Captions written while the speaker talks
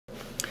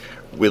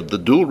With the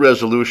dual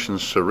resolution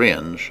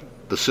syringe,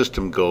 the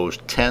system goes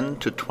 10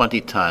 to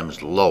 20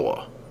 times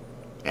lower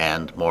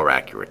and more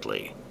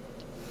accurately.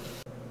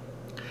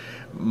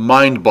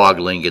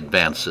 Mind-boggling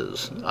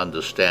advances,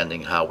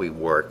 understanding how we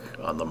work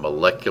on the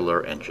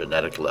molecular and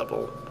genetic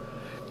level,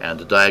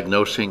 and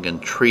diagnosing and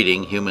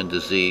treating human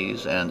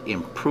disease and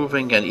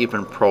improving and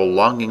even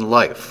prolonging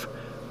life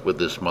with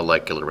this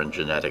molecular and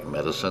genetic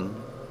medicine,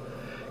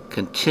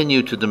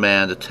 continue to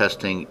demand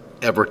testing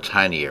ever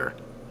tinier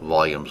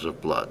volumes of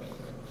blood.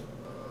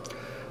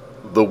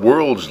 The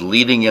world's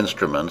leading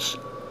instruments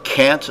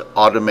can't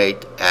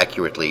automate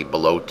accurately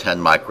below 10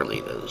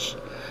 microliters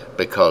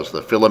because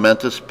the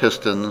filamentous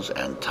pistons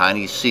and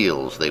tiny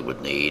seals they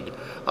would need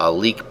are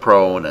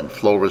leak-prone and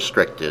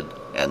flow-restricted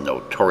and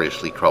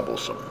notoriously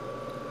troublesome.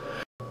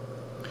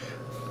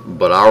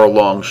 But our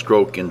long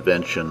stroke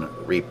invention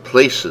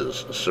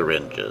replaces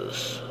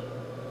syringes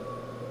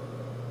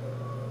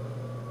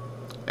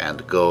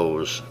and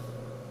goes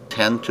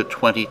 10 to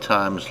 20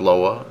 times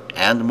lower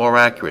and more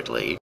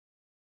accurately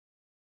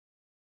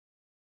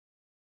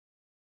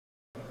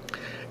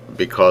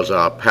because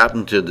our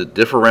patented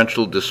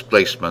differential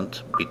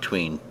displacement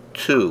between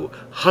two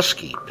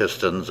husky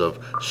pistons of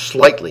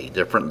slightly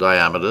different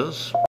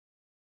diameters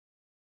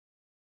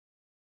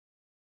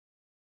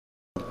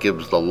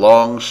gives the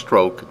long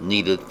stroke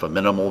needed for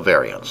minimal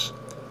variance,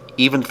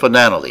 even for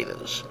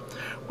nanoliters,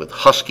 with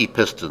husky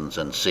pistons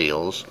and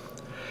seals,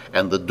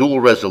 and the dual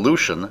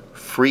resolution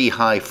free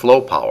high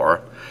flow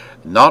power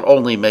not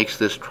only makes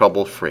this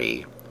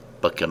trouble-free,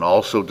 but can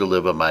also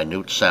deliver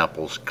minute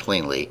samples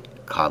cleanly,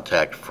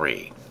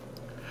 contact-free.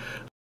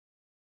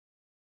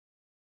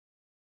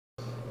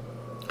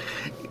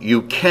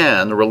 You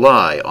can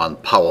rely on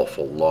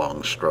powerful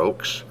long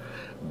strokes,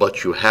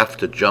 but you have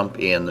to jump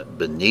in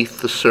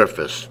beneath the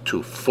surface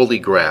to fully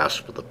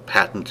grasp the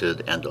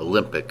patented and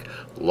Olympic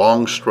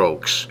long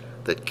strokes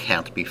that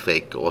can't be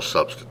faked or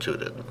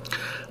substituted.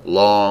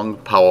 Long,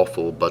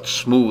 powerful, but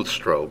smooth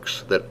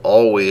strokes that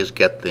always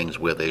get things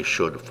where they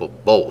should for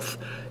both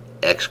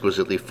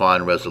exquisitely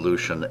fine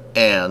resolution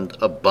and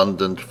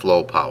abundant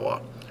flow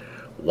power.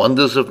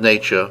 Wonders of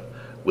nature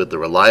with the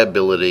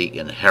reliability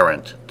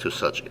inherent to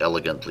such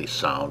elegantly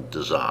sound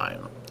design.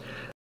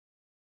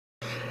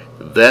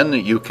 Then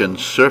you can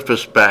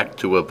surface back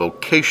to a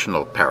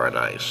vocational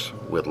paradise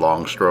with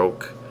long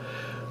stroke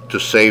to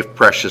save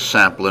precious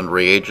sample and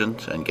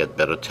reagent and get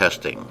better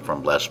testing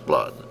from less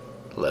blood,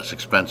 less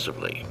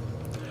expensively.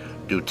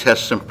 Do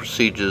tests and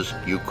procedures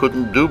you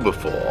couldn't do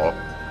before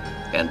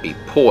and be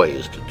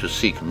poised to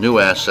seek new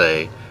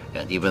assay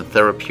and even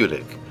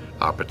therapeutic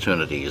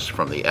opportunities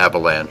from the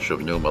avalanche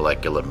of new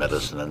molecular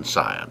medicine and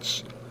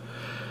science.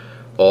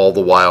 All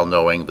the while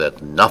knowing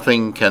that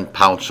nothing can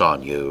pounce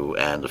on you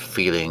and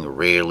feeling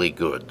really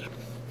good.